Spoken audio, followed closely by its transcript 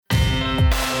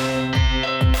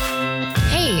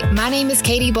My name is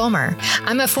Katie Bulmer.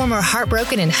 I'm a former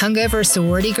heartbroken and hungover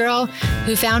sorority girl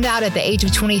who found out at the age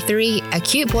of 23 a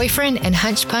cute boyfriend and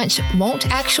hunch punch won't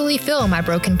actually fill my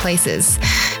broken places.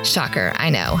 Shocker,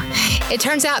 I know. It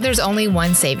turns out there's only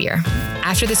one savior.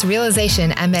 After this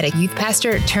realization, I met a youth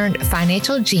pastor turned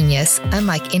financial genius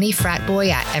unlike any frat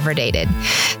boy I ever dated.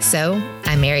 So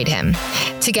I married him.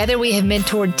 Together, we have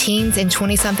mentored teens and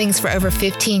 20-somethings for over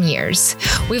 15 years.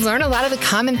 We've learned a lot of the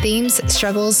common themes,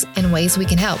 struggles, and ways we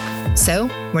can help. So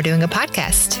we're doing a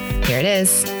podcast. Here it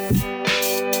is.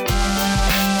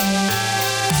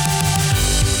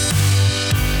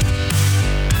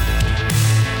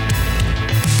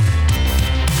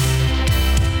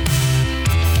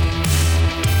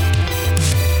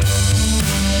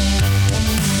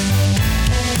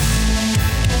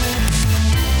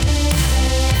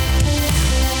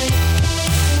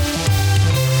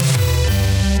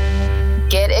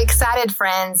 Excited,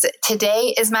 friends.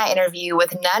 Today is my interview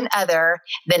with none other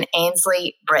than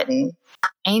Ainsley Britton.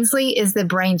 Ainsley is the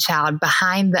brainchild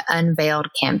behind the Unveiled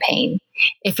campaign.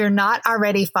 If you're not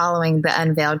already following the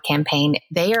Unveiled campaign,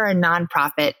 they are a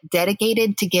nonprofit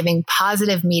dedicated to giving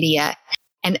positive media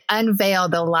and unveil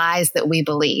the lies that we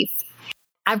believe.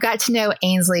 I've got to know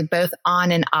Ainsley both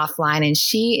on and offline, and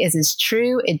she is as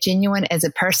true and genuine as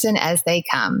a person as they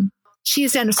come.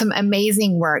 She's done some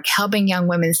amazing work helping young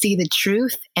women see the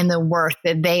truth and the worth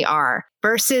that they are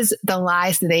versus the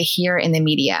lies that they hear in the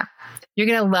media. You're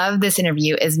going to love this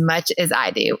interview as much as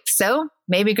I do. So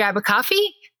maybe grab a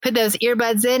coffee, put those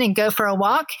earbuds in and go for a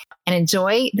walk and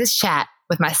enjoy this chat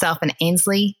with myself and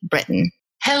Ainsley Britton.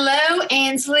 Hello,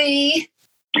 Ainsley.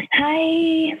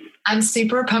 Hi. I'm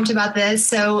super pumped about this.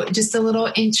 So just a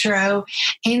little intro.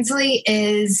 Ainsley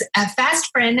is a fast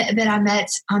friend that I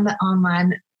met on the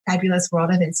online fabulous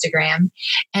world of Instagram,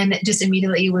 and just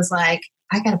immediately was like,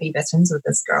 I got to be best friends with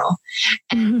this girl.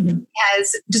 And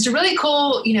has just a really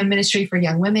cool, ministry for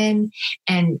young women,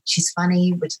 and she's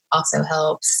funny, which also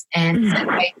helps. And so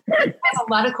anyway, has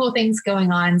a lot of cool things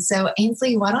going on. So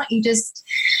Ainsley, why don't you just,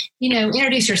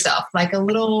 introduce yourself, like a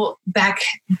little back,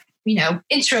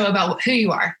 intro about who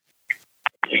you are.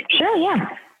 Sure. Yeah.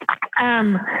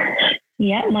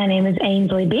 My name is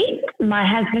Ainsley B. My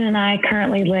husband and I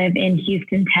currently live in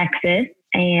Houston, Texas,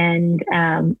 and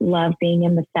love being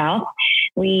in the South.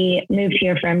 We moved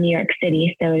here from New York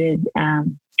City, so it is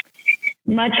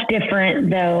much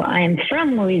different, though I am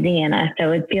from Louisiana,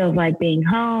 so it feels like being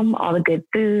home, all the good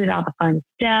food, all the fun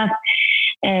stuff,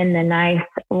 and the nice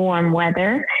warm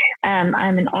weather.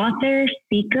 I'm an author,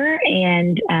 speaker,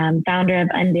 and founder of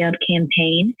Unveiled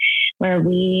Campaign, where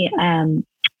we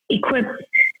equip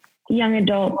young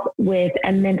adults with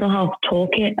a mental health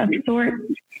toolkit of sorts.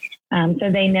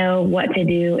 So they know what to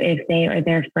do if they or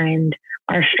their friend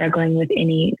are struggling with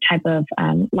any type of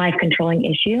life controlling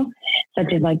issue,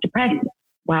 such as like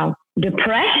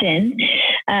depression,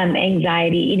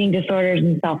 anxiety, eating disorders,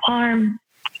 and self-harm.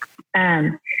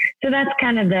 So that's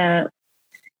kind of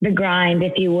the grind,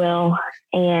 if you will.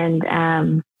 And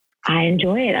I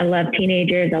enjoy it. I love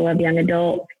teenagers. I love young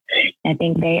adults. I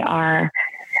think they are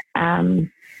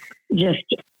just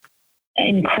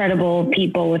incredible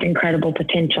people with incredible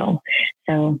potential.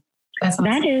 So that's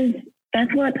awesome.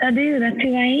 That's what I do. That's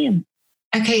who I am.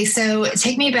 Okay. So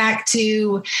take me back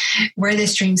to where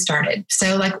this dream started.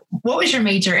 So what was your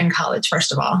major in college,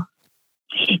 first of all?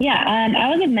 Yeah. I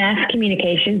was a mass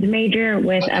communications major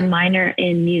with a minor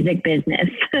in music business.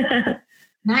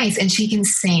 Nice. And she can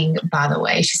sing, by the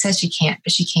way. She says she can't,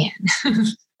 but she can.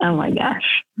 Oh my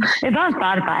gosh. It's on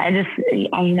Spotify.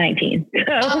 I'm 19.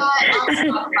 So. On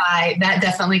Spotify, that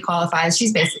definitely qualifies.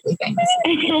 She's basically famous.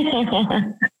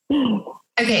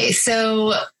 Okay.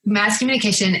 So mass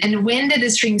communication. And when did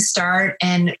this dream start?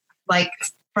 And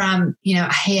from,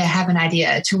 hey, I have an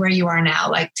idea to where you are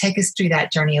now, take us through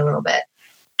that journey a little bit.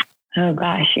 Oh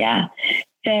gosh. Yeah.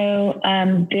 So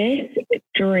this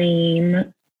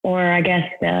dream, or I guess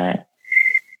the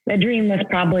dream was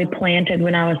probably planted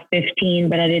when I was 15,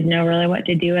 but I didn't know really what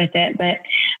to do with it. But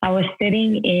I was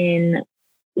sitting in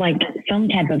some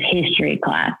type of history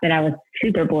class that I was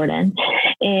super bored in.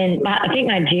 And I think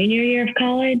my junior year of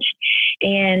college.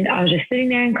 And I was just sitting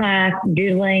there in class,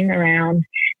 doodling around,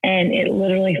 and it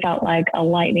literally felt like a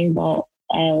lightning bolt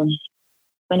of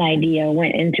an idea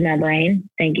went into my brain.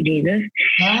 Thank you, Jesus.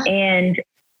 Yeah. And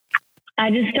I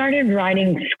just started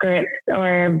writing scripts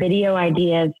or video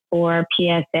ideas for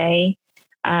PSA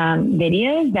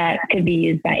videos that could be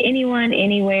used by anyone,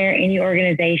 anywhere, any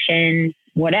organization,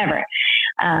 whatever.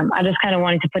 I just kind of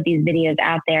wanted to put these videos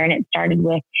out there, and it started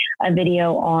with a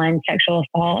video on sexual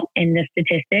assault and the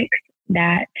statistics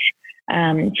that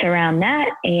surround that.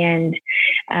 And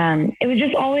it was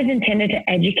just always intended to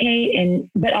educate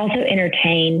but also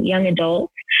entertain young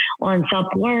adults on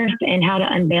self-worth and how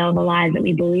to unveil the lies that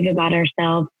we believe about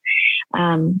ourselves.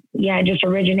 It just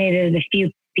originated as a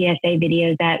few PSA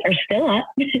videos that are still up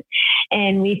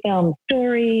and we filmed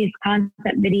stories,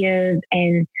 concept videos,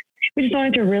 and we just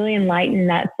wanted to really enlighten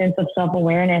that sense of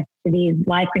self-awareness to these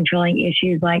life-controlling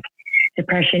issues like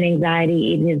depression, anxiety,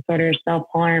 eating disorder,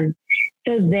 self-harm.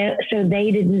 So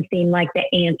they didn't seem like the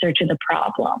answer to the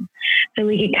problem. So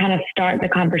we could kind of start the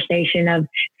conversation of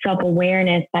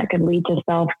self-awareness that could lead to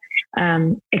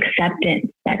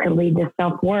acceptance, that could lead to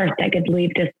self-worth, that could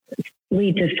lead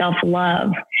to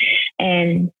self-love.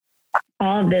 And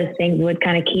all of those things would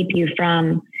kind of keep you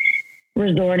from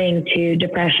resorting to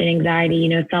depression, anxiety,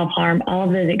 self-harm, all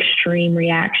of those extreme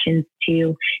reactions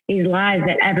to these lies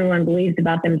that everyone believes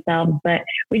about themselves, but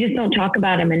we just don't talk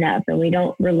about them enough and we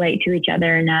don't relate to each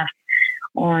other enough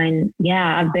on,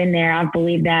 I've been there. I've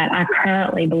believed that. I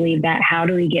currently believe that. How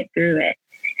do we get through it?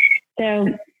 So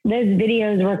those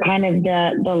videos were kind of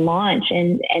the launch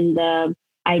and the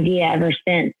idea ever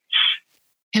since.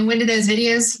 And when did those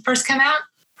videos first come out?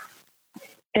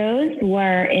 Those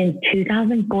were in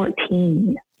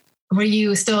 2014. Were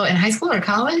you still in high school or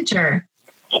college or?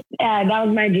 That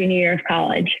was my junior year of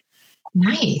college.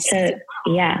 Nice. So,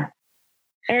 yeah.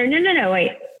 Or no,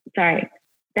 wait. Sorry.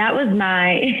 That was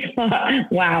my,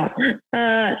 wow.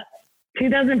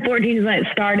 2014 is when it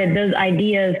started. Those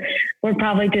ideas were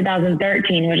probably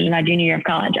 2013, which is my junior year of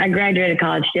college. I graduated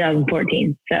college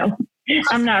 2014. So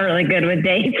I'm not really good with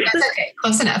dates. That's okay.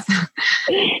 Close enough.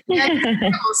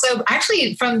 So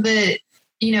actually from the,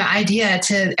 idea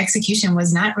to execution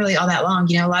was not really all that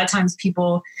long. A lot of times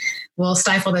people will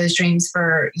stifle those dreams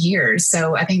for years.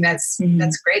 So I think that's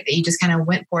great that you just kind of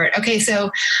went for it. Okay.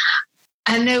 So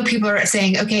I know people are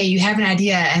saying, okay, you have an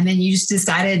idea and then you just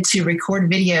decided to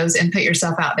record videos and put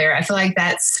yourself out there. I feel like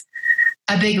that's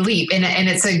a big leap and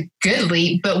it's a good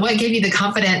leap, but what gave you the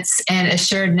confidence and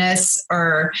assuredness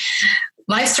or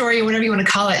life story or whatever you want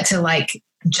to call it to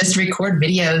just record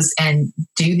videos and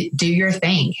do your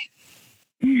thing?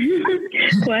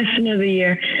 Question of the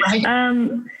year. Right.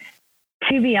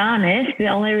 To be honest, the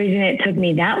only reason it took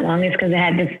me that long is because I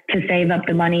had to save up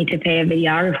the money to pay a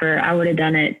videographer. I would have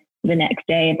done it the next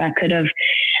day if I could have.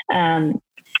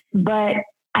 But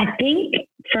I think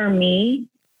for me,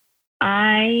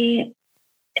 I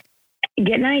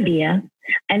get an idea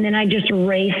and then I just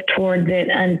race towards it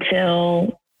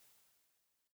until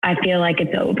I feel like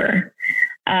it's over.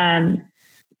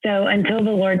 So until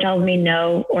the Lord tells me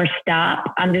no or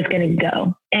stop, I'm just going to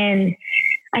go. And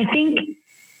I think,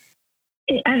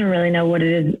 I don't really know what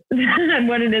it is,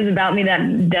 what it is about me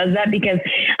that does that, because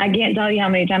I can't tell you how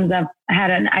many times I've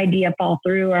had an idea fall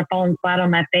through or fallen flat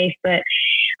on my face. But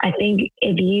I think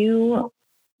if you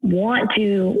want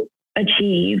to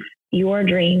achieve your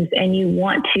dreams and you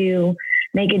want to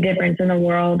make a difference in the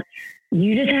world,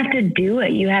 you just have to do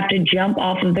it. You have to jump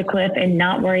off of the cliff and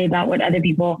not worry about what other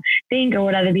people think or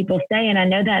what other people say. And I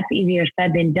know that's easier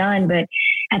said than done, but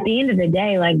at the end of the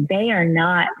day, they are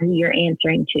not who you're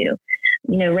answering to.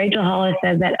 Rachel Hollis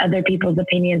says that other people's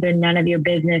opinions are none of your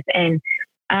business. And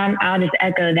I'll just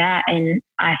echo that. And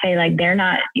I say they're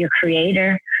not your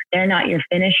creator. They're not your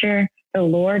finisher. The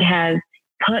Lord has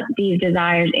put these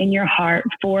desires in your heart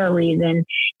for a reason.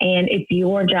 And it's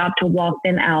your job to walk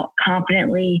them out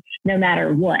confidently, no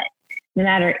matter what, no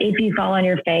matter if you fall on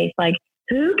your face,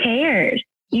 who cares?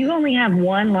 You only have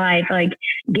one life.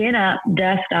 Get up,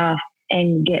 dust off,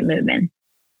 and get moving.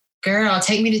 Girl,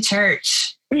 take me to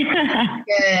church. Good.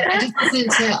 I just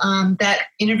listened to that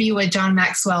interview with John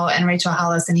Maxwell and Rachel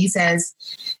Hollis, and he says,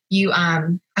 you,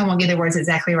 I won't get the words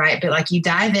exactly right, but you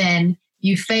dive in,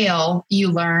 you fail, you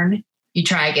learn, you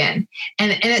try again.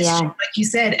 And it's true, like you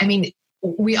said, I mean,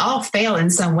 we all fail in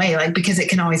some way, because it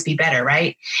can always be better.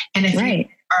 Right. And if you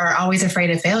are always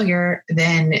afraid of failure,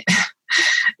 then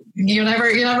you'll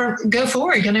never go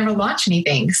forward. You'll never launch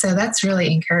anything. So that's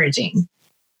really encouraging.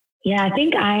 Yeah. I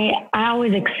think I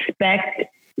always expect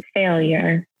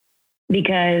failure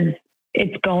because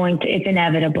it's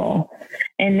inevitable.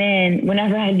 And then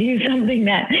whenever I do something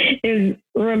that is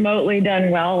remotely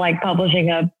done well, like publishing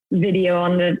a video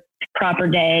on the proper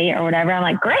day or whatever, I'm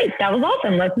like, great, that was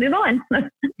awesome. Let's move on.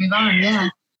 Move on. Yeah.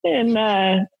 And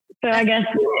so I guess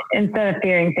instead of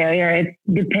fearing failure, it's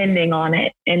depending on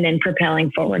it and then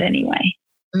propelling forward anyway.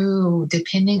 Ooh,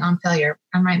 depending on failure.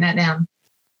 I'm writing that down.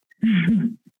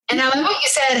 And I love what you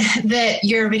said, that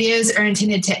your videos are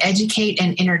intended to educate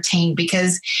and entertain,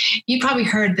 because you probably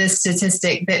heard this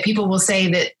statistic that people will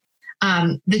say that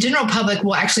the general public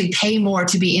will actually pay more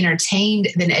to be entertained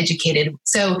than educated.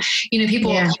 So,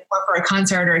 people pay more for a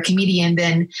concert or a comedian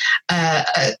than,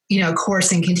 a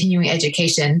course in continuing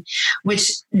education,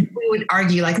 which we would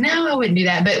argue like, no, I wouldn't do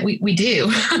that, but we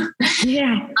do.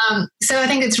 Yeah. So I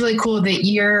think it's really cool that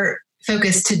you're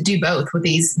focused to do both with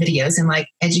these videos and like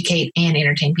educate and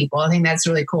entertain people. I think that's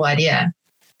a really cool idea.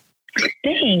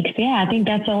 Thanks. Yeah. I think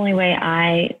that's the only way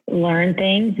I learn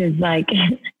things is like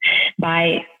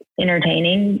by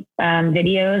entertaining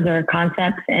videos or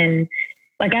concepts. And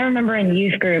like, I remember in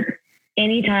youth group,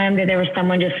 anytime that there was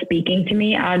someone just speaking to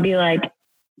me, I would be like,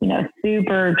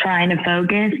 super trying to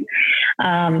focus.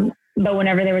 But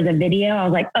whenever there was a video, I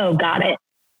was like, oh, got it.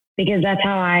 Because that's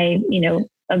how I,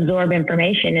 absorb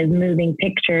information is moving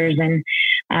pictures. And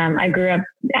I grew up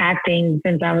acting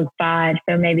since I was 5.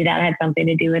 So maybe that had something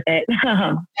to do with it.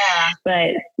 But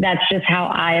that's just how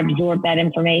I absorb that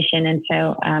information. And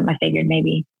so I figured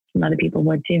maybe some other people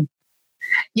would too.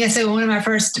 Yeah. So one of my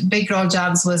first big girl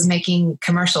jobs was making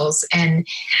commercials, and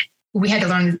we had to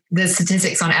learn the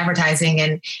statistics on advertising,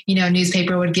 and, a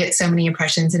newspaper would get so many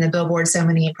impressions and a billboard, so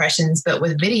many impressions. But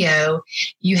with video,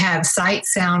 you have sight,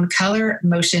 sound, color,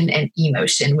 motion, and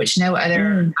emotion, which no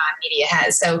other media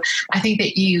has. So I think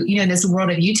that in this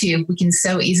world of YouTube, we can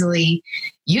so easily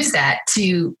use that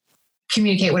to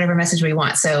communicate whatever message we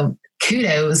want. So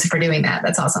kudos for doing that.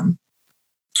 That's awesome.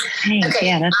 Thanks. Okay.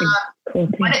 Yeah, that's a cool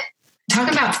thing.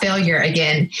 Talk about failure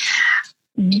again.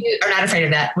 You are not afraid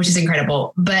of that, which is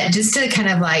incredible. But just to kind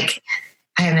of like,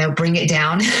 I don't know, bring it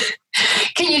down.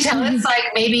 Can you tell us like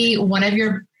maybe one of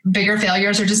your bigger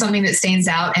failures or just something that stands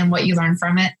out and what you learned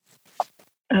from it?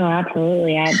 Oh,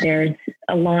 absolutely. There's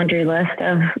a laundry list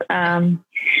of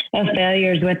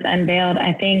failures with Unveiled.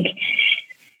 I think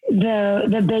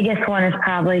the biggest one is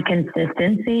probably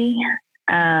consistency.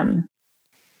 I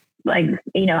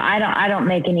don't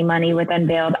make any money with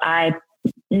Unveiled. I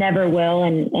never will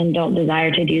and don't desire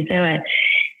to do so.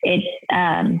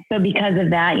 So because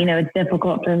of that, it's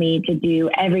difficult for me to do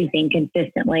everything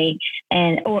consistently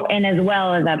and as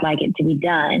well as I'd like it to be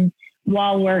done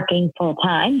while working full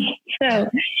time. So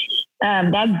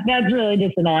that's really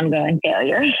just an ongoing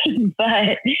failure.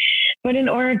 But in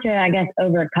order to, I guess,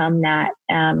 overcome that,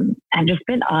 I've just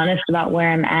been honest about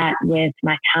where I'm at with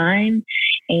my time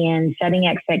and setting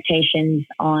expectations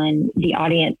on the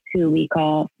audience who we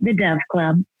call the Dove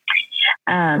Club.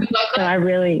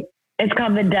 It's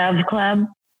called the Dove Club.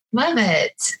 Love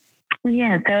it.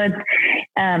 Yeah. So it's,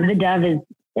 the Dove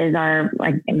is our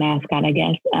like mascot, I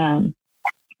guess.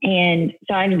 And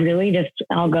so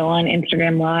I'll go on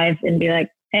Instagram Live and be like,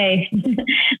 hey, this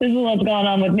is what's going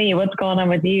on with me. What's going on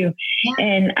with you? Yeah.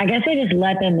 And I guess I just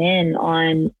let them in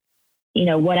on,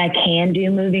 what I can do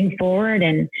moving forward.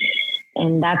 And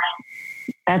that's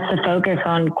the focus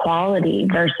on quality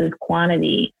versus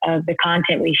quantity of the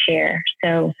content we share.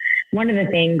 So one of the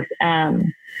things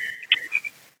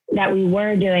that we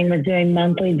were doing was doing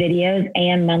monthly videos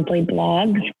and monthly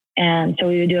blogs. And so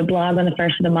we would do a blog on the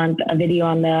first of the month, a video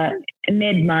on the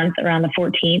mid-month around the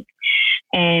 14th.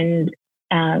 And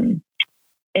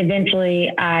eventually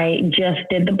I just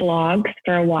did the blogs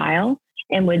for a while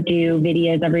and would do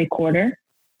videos every quarter.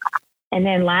 And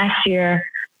then last year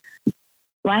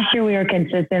we were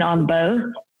consistent on both.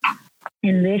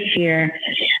 And this year,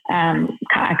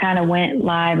 I kind of went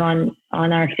live on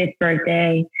our 5th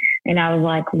birthday, and I was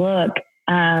like, look,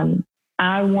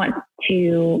 I want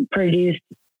to produce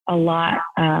a lot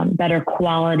better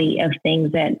quality of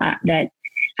things that I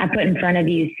put in front of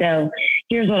you. So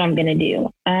here's what I'm going to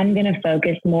do. I'm going to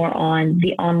focus more on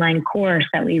the online course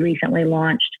that we recently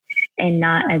launched and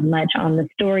not as much on the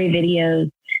story videos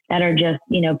that are just,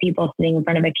 people sitting in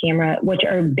front of a camera, which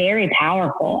are very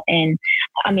powerful. And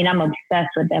I mean, I'm obsessed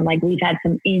with them. Like we've had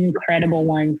some incredible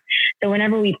ones. So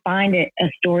whenever we find a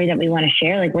story that we want to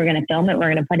share, like we're going to film it,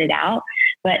 we're going to put it out.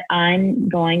 But I'm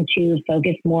going to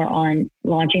focus more on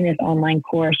launching this online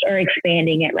course or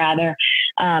expanding it rather.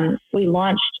 We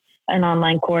launched an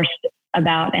online course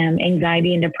about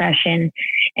anxiety and depression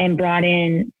and brought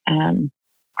in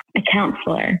a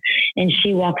counselor, and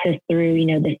she walks us through,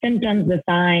 the symptoms, the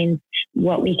signs,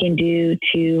 what we can do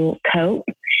to cope,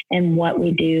 and what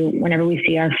we do whenever we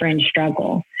see our friends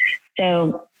struggle.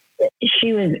 So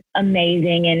she was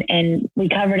amazing, and we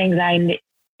covered anxiety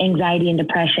and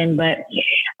depression, but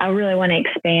I really want to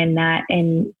expand that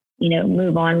and,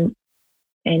 move on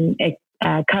and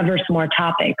cover some more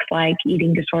topics like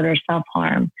eating disorder,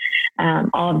 self-harm,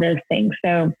 all of those things.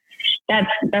 So that's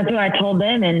what I told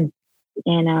them. And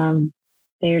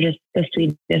they're just the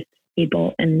sweetest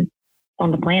people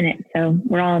on the planet. So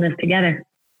we're all in this together.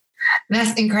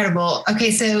 That's incredible.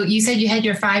 Okay, so you said you had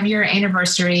your 5-year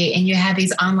anniversary and you have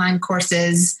these online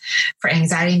courses for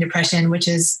anxiety and depression, which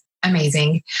is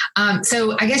amazing.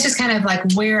 So I guess just kind of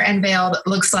like where Unveiled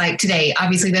looks like today.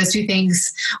 Obviously, those two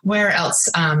things. Where else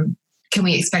can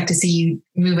we expect to see you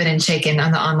moving and shaking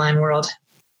on the online world?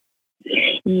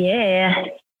 Yeah.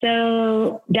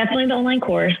 So definitely the online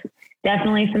course.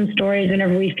 Definitely some stories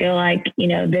whenever we feel like,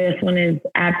 this one is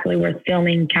absolutely worth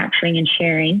filming, capturing, and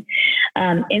sharing.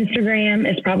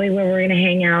 Instagram is probably where we're going to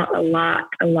hang out a lot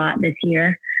this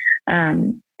year.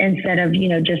 Instead of,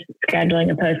 just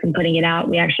scheduling a post and putting it out,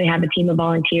 we actually have a team of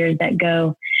volunteers that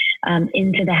go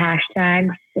into the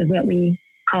hashtags, is what we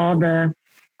call the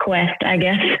quest, I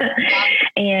guess.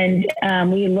 And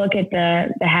we look at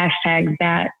the hashtags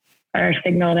that are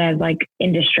signaled as like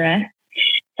in distress,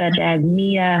 such as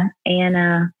Mia,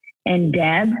 Anna, and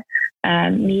Deb.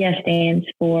 Mia stands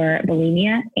for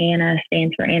bulimia, Anna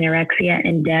stands for anorexia,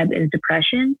 and Deb is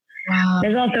depression. Wow.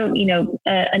 There's also,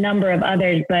 a number of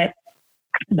others, but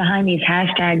behind these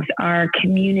hashtags are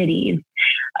communities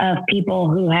of people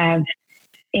who have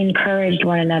encouraged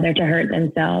one another to hurt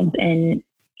themselves and,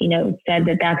 said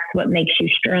that that's what makes you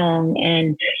strong.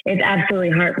 And it's absolutely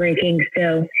heartbreaking.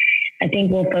 So I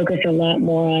think we'll focus a lot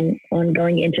more on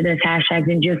going into those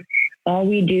hashtags, and just all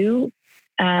we do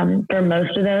for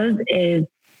most of those is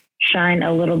shine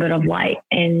a little bit of light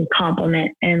and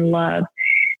compliment and love.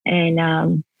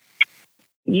 And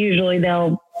usually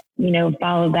they'll,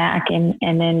 follow back and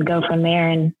then go from there.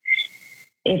 And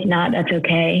if not, that's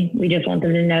okay. We just want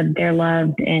them to know that they're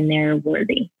loved and they're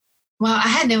worthy. Well, I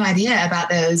had no idea about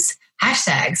those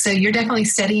hashtags. So you're definitely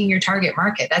studying your target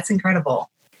market. That's incredible.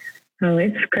 Oh,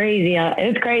 it's crazy.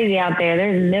 It's crazy out there.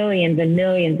 There's millions and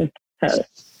millions of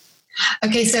posts.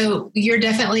 Okay. So you're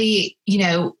definitely,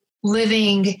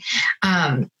 living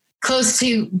close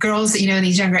to girls, in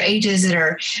these younger ages that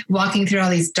are walking through all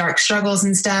these dark struggles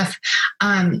and stuff.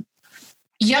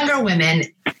 Younger women,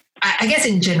 I guess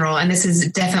in general, and this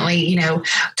is definitely,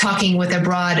 talking with a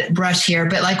broad brush here,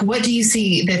 but like, what do you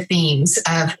see the themes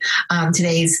of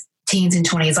today's teens and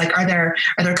 20s? Like, are there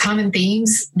common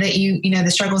themes that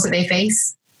the struggles that they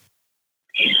face?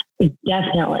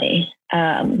 Definitely.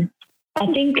 I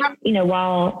think,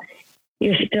 while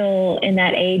you're still in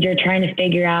that age, you're trying to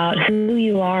figure out who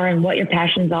you are and what your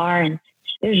passions are. And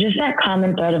there's just that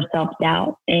common thread of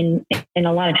self-doubt and a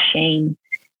lot of shame.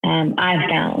 I've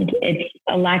found it's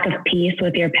a lack of peace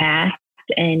with your past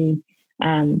and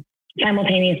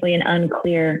simultaneously an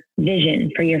unclear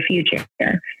vision for your future.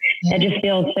 It just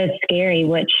feels so scary,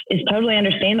 which is totally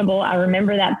understandable. I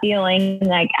remember that feeling,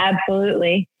 like,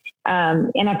 absolutely.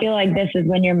 And I feel like this is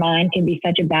when your mind can be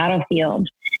such a battlefield,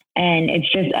 and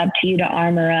it's just up to you to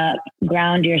armor up,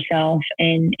 ground yourself,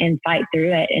 and fight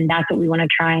through it. And that's what we want to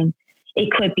try and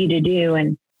equip you to do.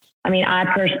 And I mean, I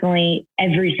personally,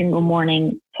 every single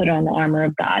morning, put on the armor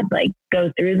of God, like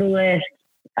go through the list,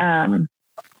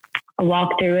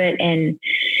 walk through it. And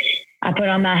I put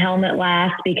on my helmet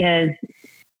last because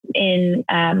in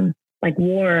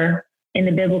war, in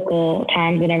the biblical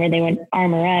times, whenever they would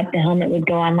armor up, the helmet would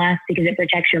go on last because it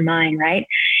protects your mind, right?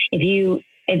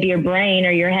 If your brain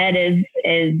or your head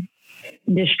is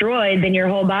destroyed, then your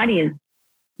whole body is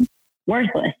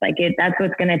worthless. That's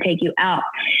what's going to take you out.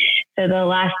 So the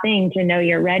last thing to know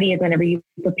you're ready is whenever you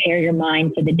prepare your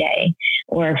mind for the day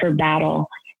or for battle,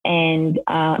 and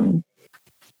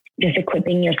just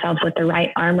equipping yourself with the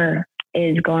right armor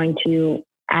is going to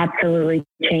absolutely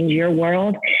change your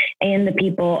world and the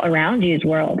people around you's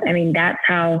world. I mean, that's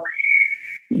how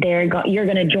you're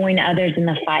going to join others in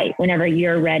the fight whenever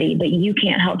you're ready, but you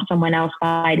can't help someone else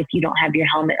fight if you don't have your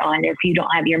helmet on, if you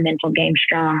don't have your mental game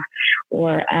strong,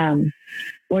 or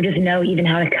just know even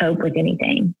how to cope with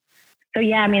anything. So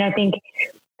yeah, I mean, I think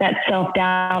that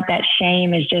self-doubt, that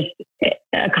shame is just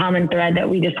a common thread that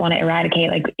we just want to eradicate.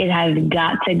 Like, it has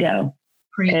got to go,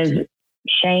 because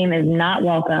shame is not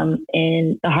welcome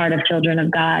in the heart of children of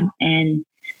God, and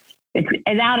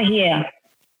it's out of here.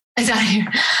 It's out of here.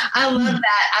 I love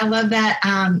that. I love that,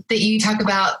 that you talk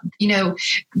about,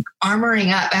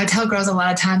 armoring up. I tell girls a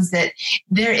lot of times that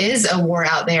there is a war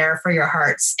out there for your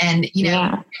hearts. And,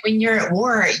 when you're at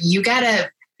war, you gotta,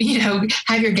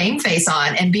 have your game face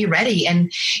on and be ready.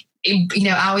 And,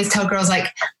 I always tell girls,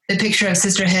 like, the picture of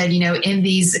sisterhood, in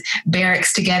these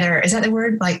barracks together. Is that the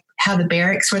word? Like how the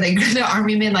barracks where the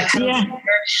army men, like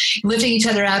lifting each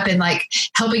other up and like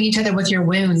helping each other with your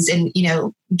wounds and,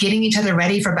 getting each other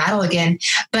ready for battle again.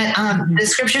 But the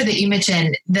scripture that you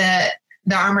mentioned, the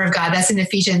armor of God, that's in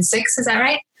Ephesians 6. Is that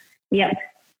right? Yep.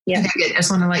 Yeah. Okay, good. I just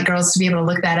want to like girls to be able to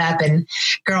look that up and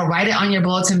girl, write it on your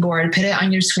bulletin board, put it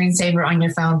on your screensaver on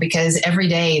your phone, because every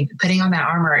day putting on that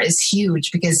armor is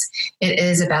huge because it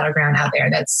is a battleground out there.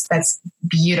 That's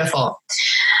beautiful.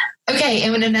 Okay.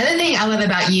 And another thing I love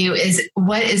about you is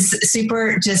what is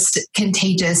super just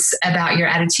contagious about your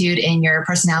attitude and your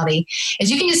personality is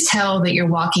you can just tell that you're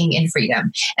walking in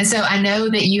freedom. And so I know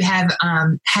that you haven't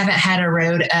had a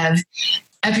road of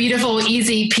a beautiful,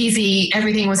 easy peasy,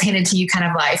 everything was handed to you kind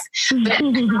of life. But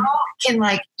how can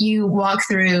like you walk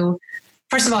through,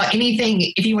 first of all,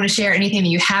 anything, if you want to share anything that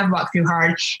you have walked through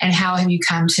hard, and how have you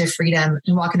come to freedom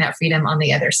and walking that freedom on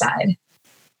the other side?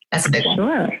 That's a big one.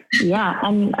 Sure. Yeah.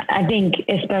 I think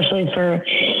especially for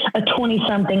a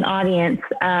 20-something audience,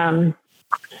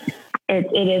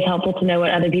 it is helpful to know what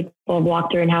other people have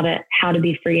walked through and how to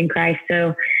be free in Christ.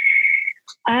 So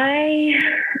I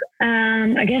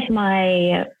guess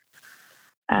my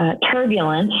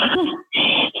turbulence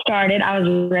started. I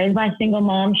was raised by a single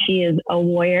mom. She is a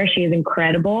warrior. She is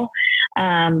incredible.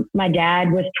 My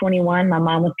dad was 21. My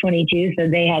mom was 22. So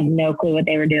they had no clue what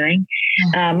they were doing.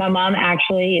 My mom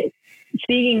actually,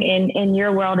 speaking in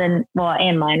your world and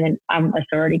mine, and I'm a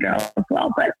sorority girl as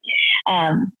well, but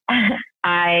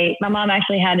my mom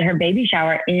actually had her baby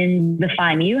shower in the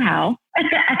Phi Mu house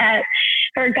at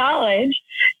her college.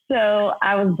 So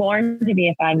I was born to be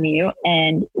a Phi Mu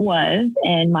and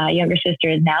my younger sister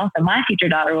is now. So my future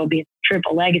daughter will be a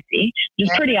triple legacy, which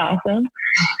is pretty awesome.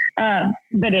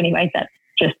 But anyways, that's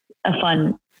just a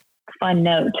fun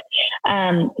note.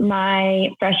 My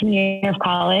freshman year of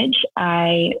college,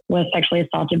 I was sexually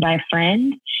assaulted by a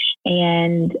friend,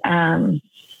 and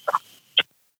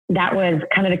that was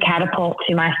kind of the catapult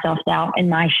to my self-doubt and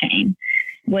my shame,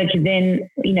 which then,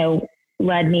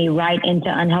 led me right into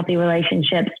unhealthy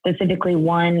relationships. Specifically,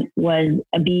 one was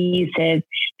abusive,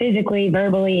 physically,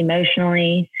 verbally,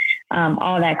 emotionally,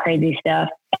 all that crazy stuff.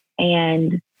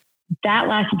 And that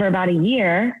lasted for about a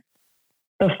year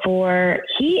before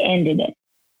he ended it.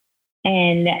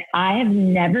 And I have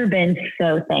never been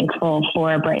so thankful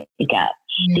for a breakup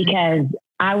because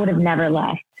I would have never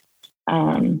left.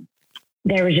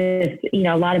 There was just,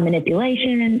 a lot of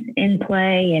manipulation in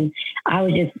play, and I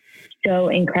was just so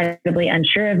incredibly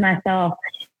unsure of myself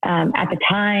at the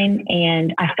time.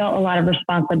 And I felt a lot of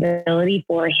responsibility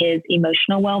for his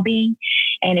emotional well-being.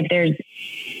 And if there's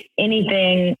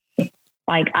anything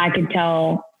like I could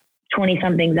tell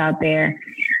 20-somethings out there,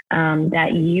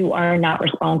 that you are not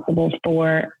responsible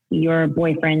for your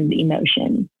boyfriend's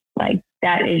emotions. Like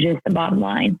that is just the bottom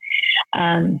line.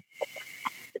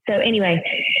 So anyway,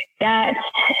 that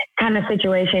kind of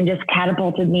situation just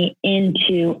catapulted me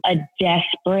into a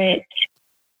desperate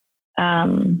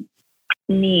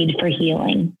need for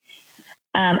healing.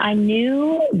 I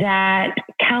knew that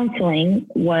counseling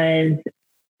was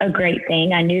a great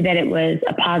thing. I knew that it was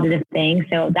a positive thing.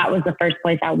 So that was the first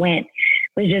place I went,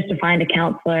 was just to find a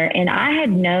counselor. And I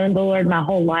had known the Lord my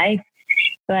whole life,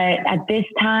 but at this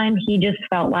time, he just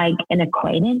felt like an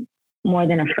acquaintance more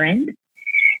than a friend.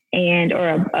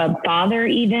 Or a father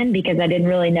even, because I didn't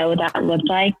really know what that looked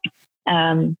like.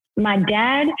 My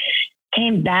dad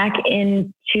came back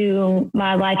into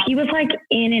my life. He was like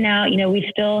in and out, we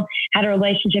still had a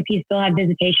relationship. He still had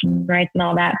visitation rights and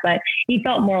all that, but he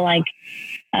felt more like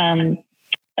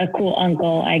a cool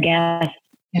uncle, I guess,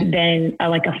 than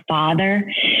like a father.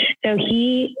 So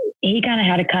he kind of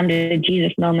had a come to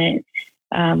Jesus moment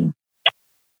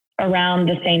around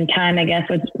the same time, I guess,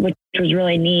 which was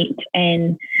really neat.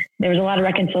 And there was a lot of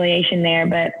reconciliation there,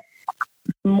 but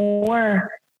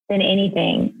more than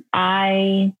anything,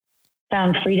 I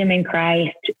found freedom in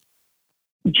Christ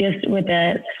just with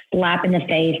a slap in the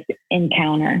face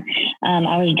encounter.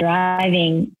 I was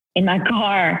driving in my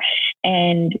car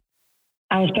and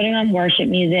I was putting on worship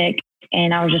music,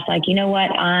 and I was just like, you know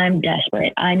what? I'm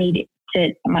desperate. I need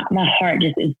to, my heart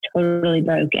just is totally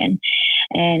broken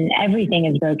and everything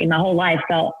is broken. My whole life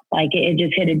felt like it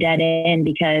just hit a dead end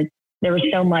because there was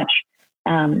so much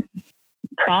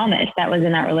promise that was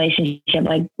in that relationship,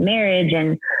 like marriage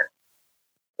and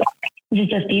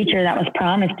just a future that was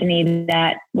promised to me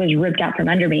that was ripped out from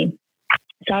under me.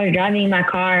 So I was driving in my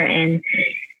car and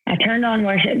I turned on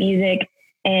worship music,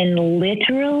 and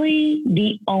literally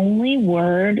the only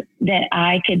word that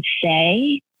I could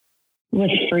say was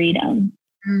freedom.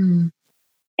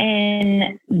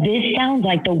 And this sounds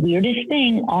like the weirdest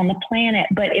thing on the planet,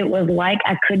 but it was like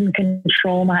I couldn't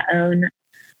control my own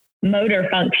motor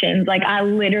functions. Like I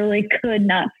literally could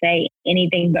not say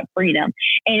anything but freedom.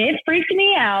 And it freaked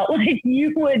me out like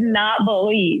you would not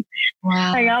believe.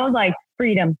 Wow. Like I was like,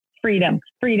 freedom, freedom,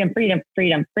 freedom, freedom,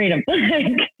 freedom, freedom.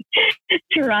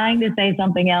 trying to say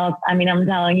something else. I mean, I'm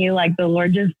telling you, like the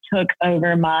Lord just took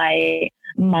over my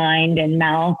mind and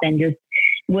mouth and just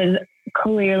was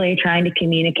clearly trying to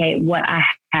communicate what I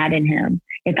had in him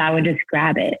if I would just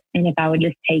grab it and if I would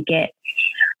just take it.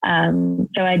 So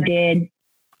I did.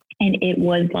 And it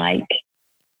was like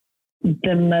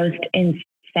the most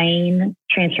insane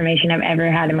transformation I've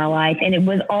ever had in my life. And it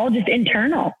was all just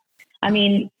internal. I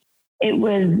mean, it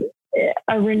was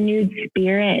a renewed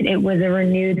spirit. It was a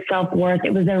renewed self-worth.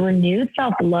 It was a renewed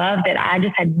self-love that I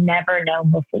just had never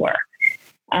known before.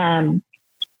 And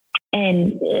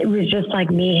it was just like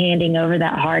me handing over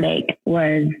that heartache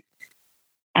was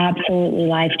absolutely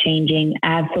life-changing,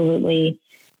 absolutely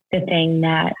the thing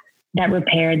that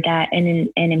repaired that and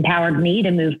empowered me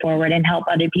to move forward and help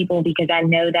other people, because I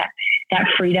know that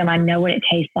freedom, I know what it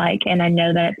tastes like. And I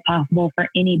know that it's possible for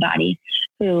anybody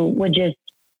who would just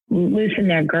loosen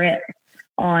their grip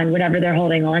on whatever they're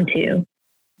holding on to,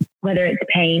 whether it's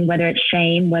pain, whether it's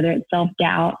shame, whether it's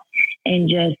self-doubt, and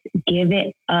just give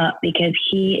it up, because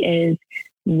he is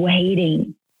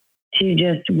waiting to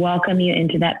just welcome you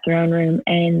into that throne room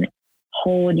and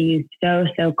hold you so,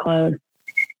 so close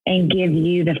and give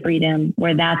you the freedom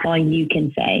where that's all you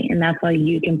can say and that's all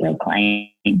you can proclaim.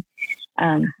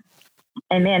 And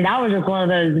man, that was just one of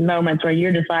those moments where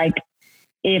you're just like,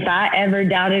 if I ever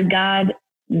doubted God,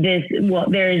 there's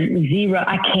zero,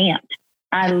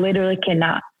 I literally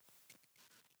cannot.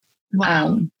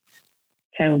 Wow.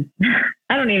 So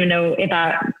I don't even know if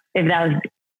that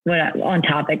was on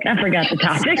topic. I forgot the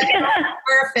topic.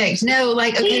 Perfect. No,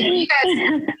 like, okay, you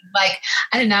guys, like,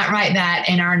 I did not write that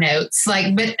in our notes.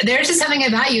 Like, but there's just something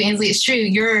about you, Ainsley. It's true.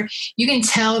 You can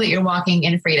tell that you're walking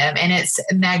in freedom, and it's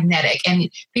magnetic, and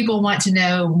people want to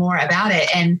know more about it.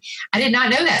 And I did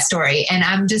not know that story. And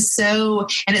I'm just and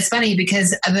it's funny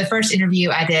because the first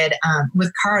interview I did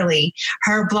with Carly,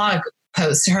 her blog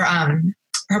post,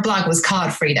 her blog was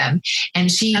called Freedom.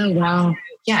 And she,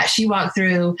 she walked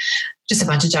through just a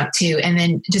bunch of junk too. And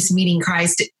then just meeting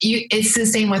Christ, it's the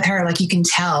same with her. Like, you can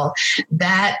tell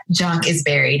that junk is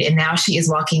buried, and now she is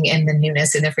walking in the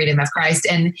newness and the freedom of Christ.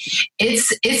 And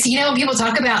it's, people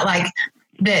talk about like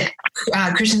that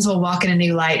Christians will walk in a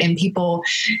new light and people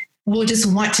will just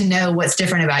want to know what's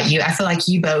different about you. I feel like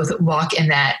you both walk in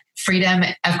that freedom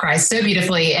of Christ so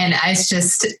beautifully. And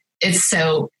it's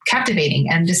so captivating.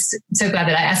 I'm just so glad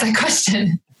that I asked that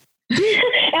question.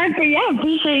 I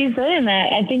appreciate you saying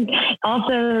that. I think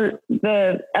also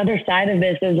the other side of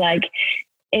this is like,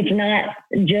 it's not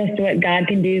just what God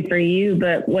can do for you,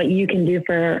 but what you can do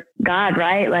for God,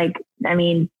 right? Like, I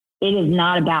mean, it is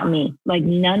not about me. Like,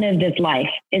 none of this life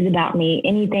is about me.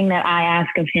 Anything that I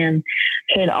ask of him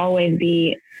should always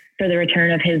be for the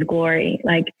return of his glory.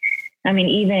 Like, I mean,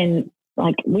 even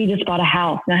like, we just bought a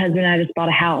house. My husband and I just bought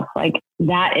a house. Like,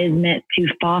 that is meant to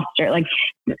foster, like,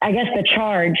 I guess the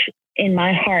charge in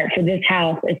my heart for this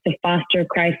house is to foster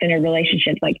Christ-centered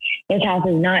relationships. Like, this house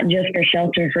is not just for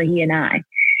shelter for he and I.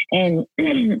 And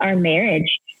our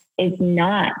marriage is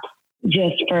not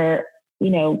just for,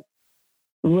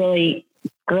 really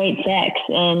great sex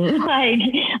and like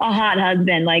a hot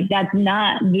husband. Like, that's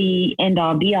not the end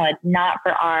all be all. It's not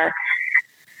for our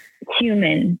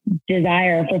human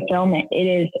desire or fulfillment. It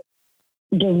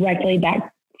is directly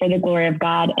back for the glory of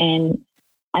God. And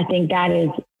I think that is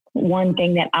one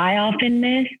thing that I often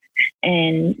miss,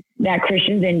 and that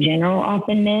Christians in general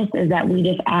often miss, is that we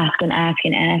just ask and ask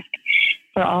and ask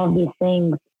for all of these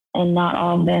things, and not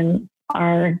all of them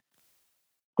are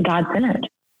God-centered.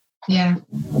 Yeah.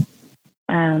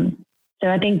 So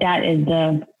I think that is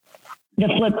the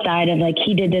flip side of like,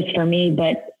 he did this for me,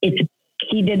 but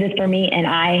he did this for me, and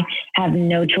I have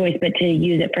no choice but to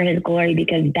use it for his glory,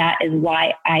 because that is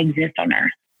why I exist on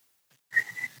earth.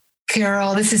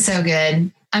 Girl, this is so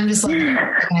good. I'm just looking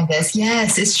at this.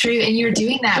 Yes, it's true. And you're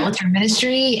doing that with your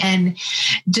ministry, and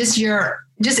it's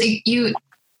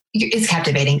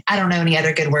captivating. I don't know any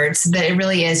other good words, but it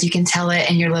really is. You can tell it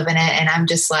and you're living it. And I'm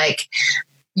just like,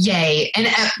 yay. And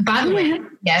by the way,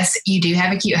 yes, you do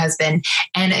have a cute husband,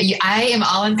 and I am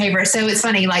all in favor. So it's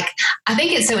funny. Like, I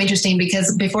think it's so interesting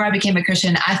because before I became a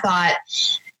Christian, I thought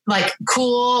like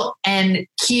cool and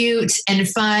cute and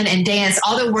fun and dance,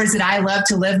 all the words that I love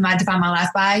to define my life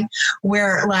by,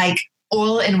 were like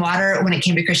oil and water when it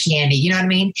came to Christianity. You know what I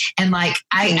mean? And like,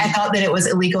 I thought that it was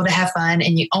illegal to have fun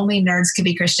and only nerds could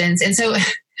be Christians. And so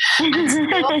I'm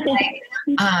still like,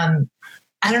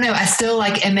 I don't know. I still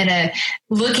like am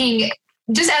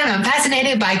I'm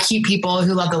fascinated by cute people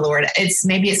who love the Lord.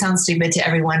 Maybe it sounds stupid to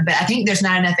everyone, but I think there's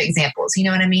not enough examples. You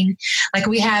know what I mean? Like,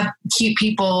 we have cute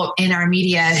people in our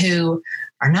media who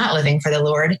are not living for the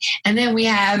Lord. And then we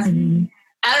have, I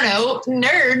don't know,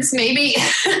 nerds maybe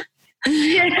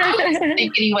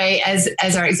Anyway,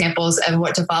 as our examples of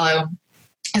what to follow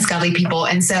as godly people.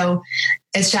 And so,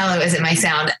 as shallow as it might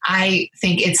sound, I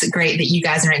think it's great that you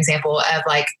guys are an example of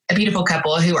like a beautiful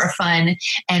couple who are fun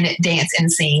and dance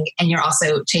and sing. And you're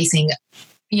also chasing,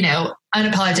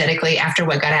 unapologetically after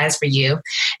what God has for you.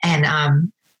 And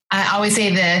I always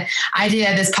say the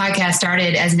idea of this podcast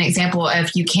started as an example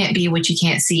of you can't be what you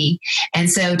can't see. And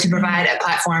so to provide a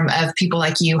platform of people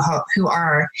like you who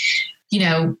are,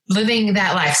 living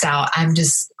that lifestyle, I'm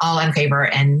just all in favor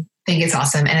and think it's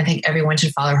awesome. And I think everyone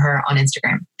should follow her on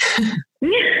Instagram.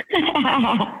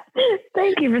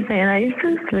 Thank you for saying that. You're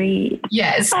so sweet.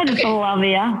 Yes. I just love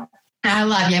you. I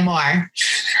love you more.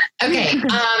 Okay.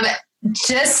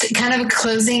 Just kind of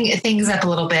closing things up a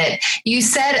little bit. You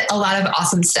said a lot of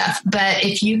awesome stuff, but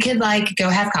if you could go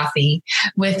have coffee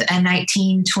with a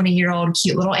 19, 20-year-old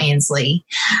cute little Ainsley,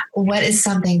 what is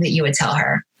something that you would tell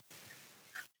her?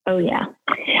 Oh, yeah.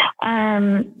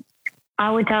 I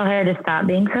would tell her to stop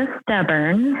being so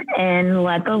stubborn and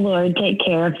let the Lord take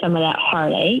care of some of that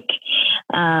heartache.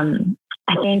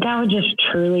 I think I would just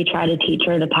truly try to teach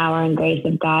her the power and grace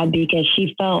of God, because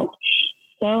she felt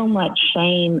so much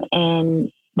shame,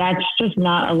 and that's just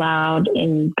not allowed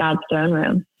in God's throne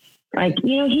room.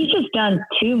 He's just done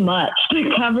too much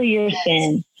to cover your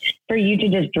sin for you to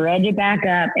just dredge it back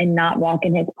up and not walk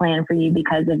in his plan for you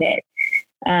because of it.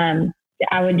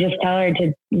 I would just tell her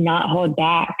to not hold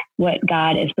back what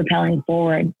God is propelling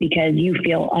forward because you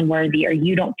feel unworthy or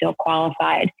you don't feel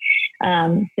qualified.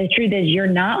 The truth is you're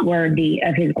not worthy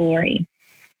of his glory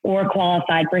or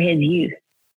qualified for his use.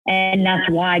 And that's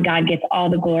why God gets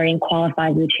all the glory and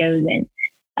qualifies the chosen.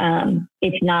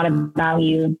 It's not about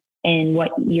you and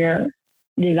what your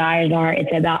desires are.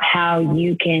 It's about how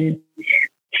you can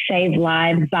save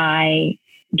lives by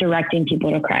directing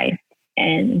people to Christ.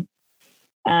 And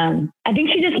I think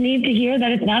she just needs to hear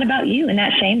that it's not about you and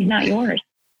that shame's not yours,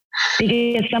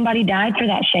 because somebody died for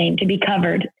that shame to be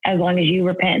covered, as long as you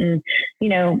repent and,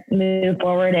 move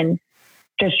forward and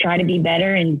just try to be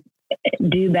better and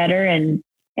do better and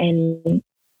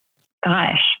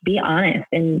gosh, be honest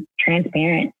and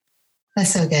transparent.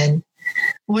 That's so good.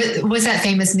 What was that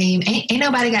famous meme? Ain't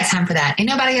nobody got time for that. Ain't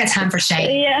nobody got time for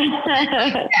shame. Yeah.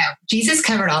 No, Jesus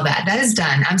covered all that. That is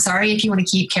done. I'm sorry if you want to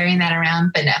keep carrying that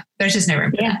around, but no, there's just no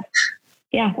room for that.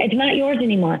 Yeah. It's not yours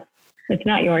anymore. It's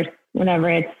not yours whenever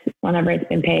it's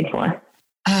been paid for.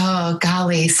 Oh,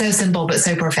 golly. So simple, but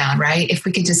so profound, right? If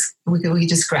we could just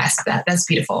grasp that. That's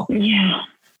beautiful. Yeah.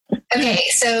 Okay.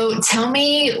 So tell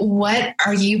me, what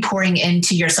are you pouring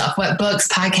into yourself? What books,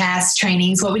 podcasts,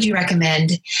 trainings, what would you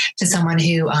recommend to someone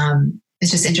who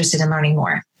is just interested in learning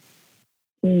more?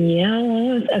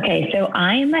 Yes. Okay. So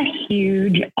I'm a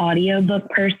huge audiobook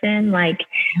person.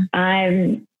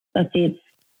 It's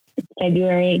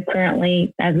February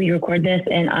currently as we record this,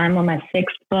 and I'm on my 6th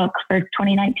book for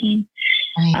 2019.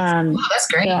 Nice. That's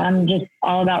great. So I'm just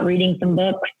all about reading some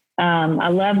books. I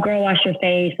love Grow, Wash Your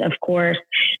Face, of course,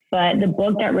 but the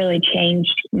book that really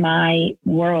changed my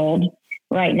world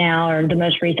right now, or the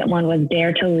most recent one, was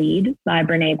Dare to Lead by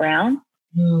Brené Brown.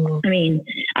 I mean,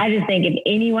 I just think if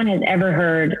anyone has ever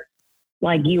heard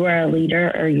you are a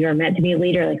leader or you're meant to be a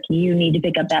leader, you need to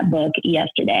pick up that book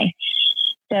yesterday.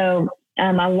 So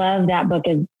I love that book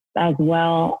as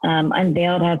well.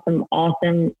 Unveiled has some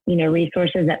awesome,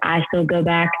 resources that I still go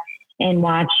back and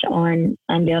watch on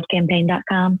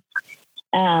unveiledcampaign.com.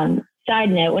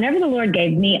 Side note, whenever the Lord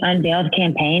gave me Unveiled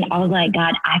Campaign, I was like,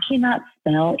 God, I cannot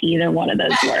spell either one of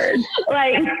those words.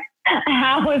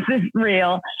 How is this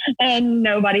real? And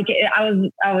nobody can.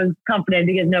 I was confident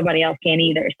because nobody else can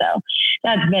either. So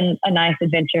that's been a nice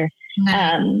adventure.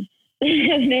 And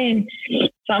then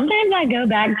sometimes I go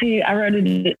back to, I wrote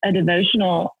a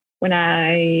devotional when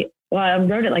I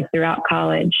wrote it throughout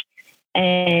college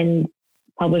and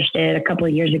published it a couple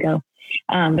of years ago.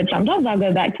 But sometimes I'll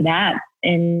go back to that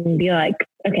and be like,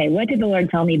 okay, what did the Lord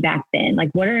tell me back then?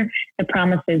 What are the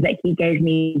promises that he gave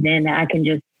me then that I can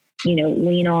just,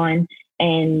 lean on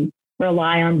and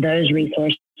rely on those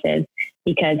resources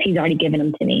because he's already given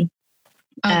them to me.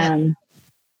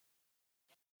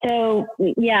 So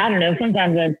yeah, I don't know.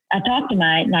 Sometimes I talk to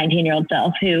my 19-year-old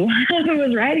self who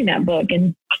was writing that book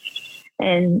and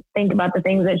think about the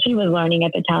things that she was learning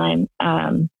at the time.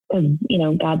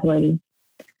 Because, God's word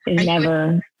is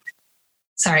never.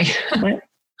 Sorry. What?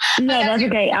 No, that's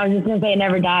okay. I was just going to say it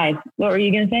never dies. What were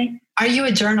you going to say? Are you a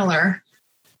journaler?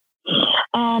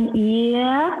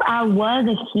 Yes, I was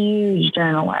a huge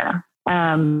journaler.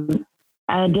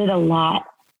 I did a lot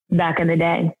back in the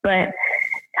day, but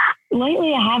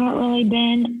lately I haven't really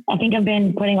been. I think I've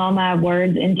been putting all my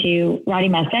words into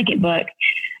writing my second book,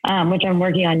 which I'm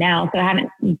working on now. So I haven't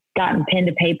gotten pen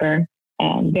to paper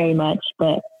very much.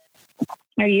 But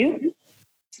are you?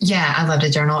 Yeah, I love to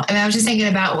journal. And I was just thinking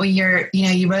about when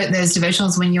you wrote those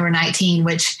devotionals when you were 19,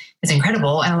 which is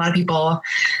incredible. And a lot of people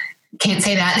can't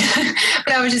say that.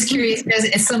 But I was just curious because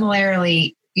it's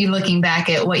similarly, you looking back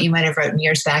at what you might have written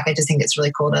years back. I just think it's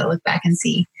really cool to look back and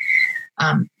see,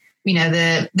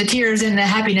 the tears and the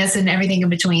happiness and everything in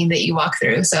between that you walk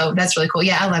through. So that's really cool.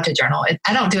 Yeah, I love to journal.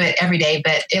 I don't do it every day,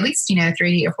 but at least,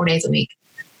 3 or 4 days a week.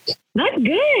 That's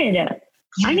good. Yeah.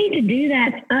 I need to do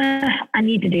that. I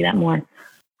need to do that more.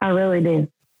 I really do.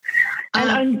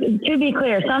 And to be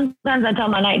clear, sometimes I tell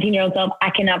my 19-year-old self,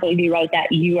 I cannot believe you wrote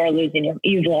that.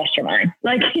 You've lost your mind.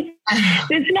 Like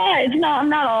I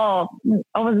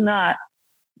was not,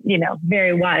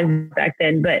 very wise back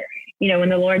then, but when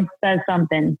the Lord says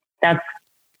something, that's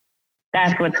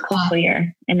what's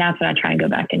clear. And that's what I try and go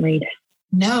back and read.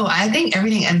 No, I think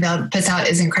everything Unveiled puts out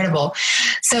is incredible.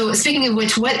 So speaking of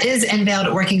which, what is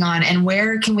Unveiled working on, and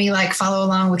where can we follow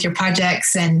along with your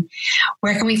projects, and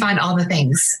where can we find all the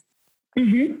things?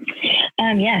 Mm-hmm.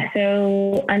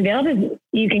 So Unveiled is,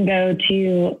 you can go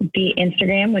to the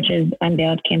Instagram, which is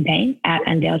Unveiled Campaign, at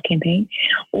Unveiled Campaign,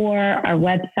 or our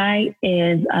website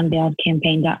is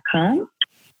unveiledcampaign.com.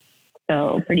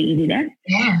 So pretty easy there.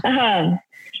 Yeah.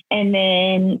 And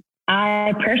then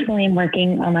I personally am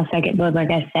working on my second book, like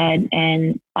I said,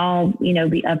 and I'll,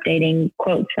 be updating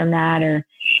quotes from that or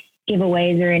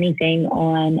giveaways or anything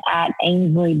on at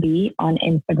Ainsley B on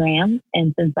Instagram.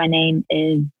 And since my name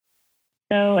is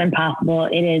so impossible,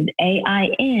 it is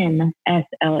AINSLEY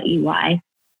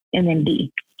and then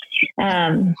B.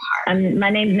 My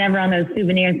name's never on those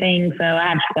souvenir things, so I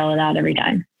have to spell it out every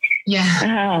time.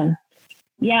 Yeah.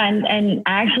 And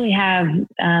I actually have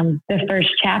the first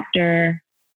chapter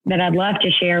that I'd love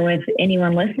to share with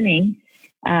anyone listening.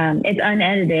 It's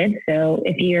unedited, so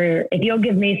if you'll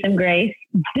give me some grace,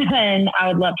 then I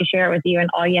would love to share it with you. And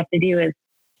all you have to do is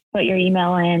put your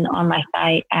email in on my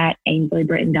site at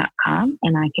AinsleyBritton.com,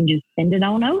 and I can just send it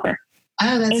on over.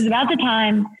 Oh, it was about the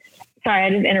time. Sorry, I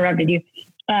just interrupted you.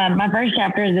 My first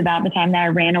chapter is about the time that I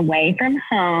ran away from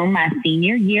home my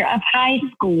senior year of high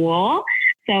school.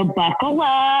 So buckle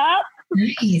up.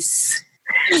 Nice.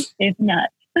 It's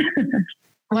nuts.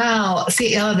 Wow.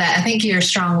 See, I love that. I think you're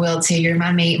strong-willed too. You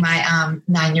remind me, my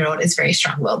 9-year-old is very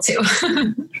strong-willed too.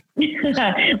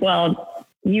 Well,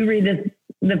 you read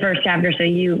the first chapter, so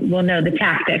you will know the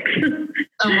tactics.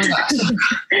 Oh my gosh.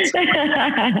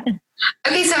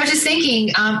 Okay. So I was just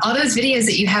thinking, all those videos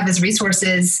that you have as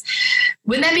resources,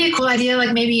 wouldn't that be a cool idea?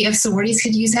 Like maybe if sororities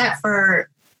could use that for,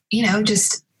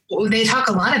 they talk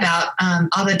a lot about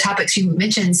all the topics you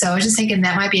mentioned. So I was just thinking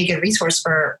that might be a good resource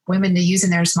for women to use in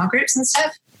their small groups and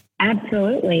stuff.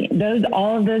 Absolutely.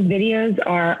 All of those videos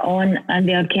are on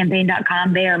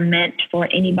unveiledcampaign.com. They are meant for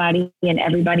anybody and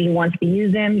everybody who wants to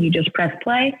use them. You just press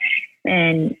play,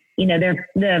 and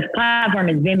the platform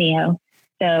is Vimeo.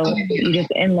 So you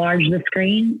just enlarge the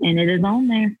screen and it is on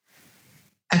there.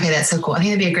 Okay, that's so cool. I think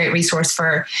it'd be a great resource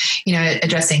for,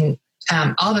 addressing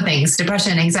all the things,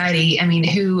 depression, anxiety. I mean,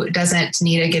 who doesn't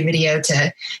need a good video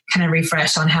to kind of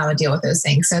refresh on how to deal with those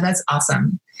things? So that's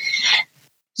awesome.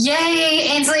 Yay,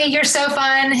 Ainsley, you're so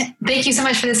fun. Thank you so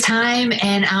much for this time.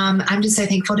 And I'm just so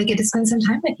thankful to get to spend some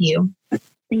time with you.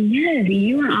 Yes,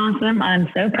 you are awesome. I'm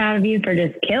so proud of you for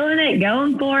just killing it,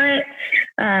 going for it,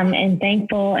 and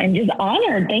thankful and just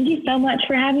honored. Thank you so much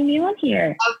for having me on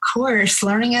here. Of course.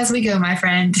 Learning as we go, my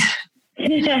friend.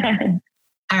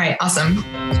 All right. Awesome.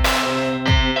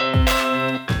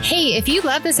 Hey, if you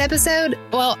love this episode,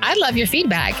 well, I'd love your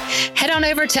feedback. Head on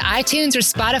over to iTunes or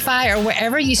Spotify or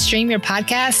wherever you stream your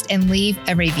podcast and leave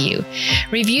a review.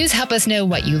 Reviews help us know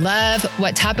what you love,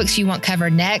 what topics you want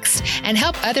covered next, and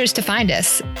help others to find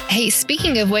us. Hey,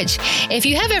 speaking of which, if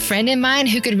you have a friend in mind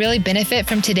who could really benefit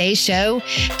from today's show,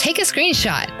 take a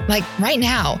screenshot, like right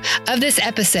now, of this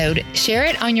episode, share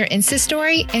it on your Insta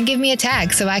story, and give me a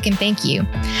tag so I can thank you.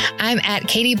 I'm at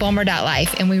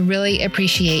KatieBulmer.life, and we really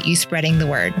appreciate you spreading the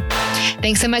word.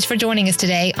 Thanks so much for joining us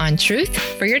today on Truth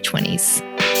for Your 20s.